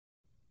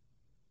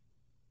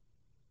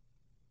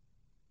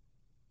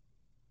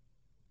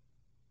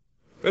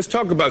Let's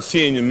talk about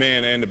seeing your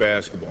man and the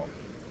basketball.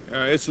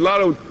 It's a lot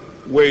of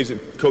ways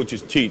that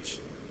coaches teach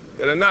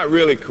that are not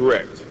really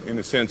correct, in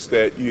the sense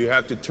that you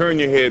have to turn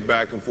your head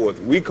back and forth.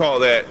 We call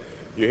that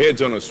your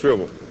head's on a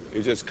swivel.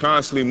 It's just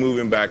constantly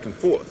moving back and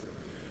forth.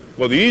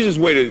 Well, the easiest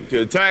way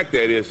to attack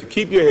that is to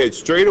keep your head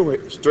straight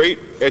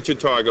at your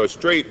target, or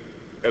straight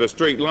at a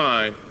straight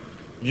line,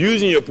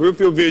 using your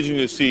peripheral vision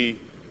to see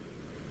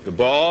the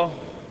ball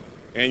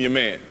and your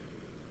man.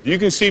 You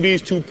can see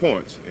these 2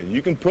 points, and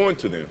you can point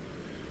to them.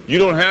 You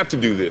don't have to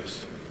do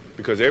this,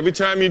 because every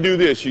time you do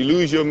this, you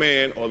lose your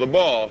man or the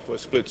ball for a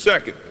split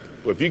second.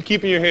 But if you're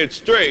keeping your head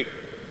straight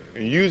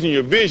and using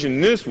your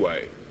vision this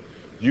way,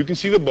 you can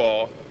see the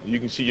ball, you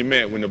can see your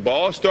man. When the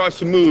ball starts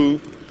to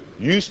move,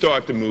 you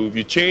start to move,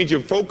 you change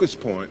your focus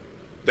point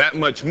that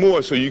much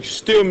more, so you can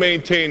still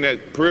maintain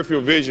that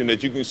peripheral vision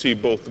that you can see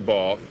both the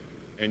ball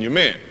and your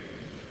man.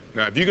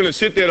 Now, if you're going to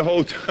sit there the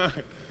whole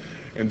time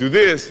and do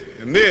this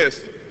and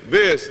this,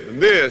 this and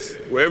this,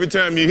 where every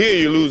time you hear,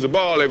 you lose the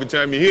ball, every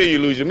time you hear, you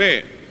lose your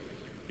man.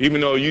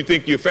 Even though you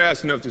think you're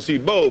fast enough to see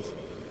both,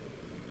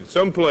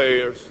 some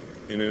players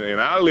in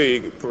our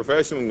league,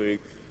 professional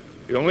league,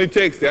 it only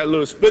takes that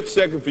little split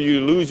second for you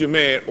to lose your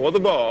man or the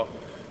ball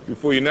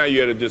before you're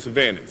at a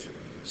disadvantage.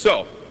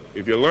 So,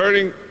 if you're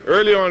learning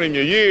early on in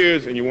your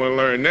years and you want to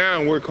learn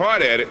now and work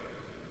hard at it,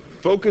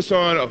 focus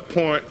on a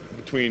point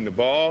between the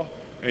ball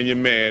and your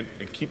man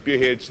and keep your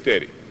head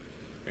steady.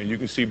 And you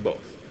can see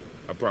both.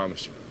 I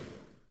promise you.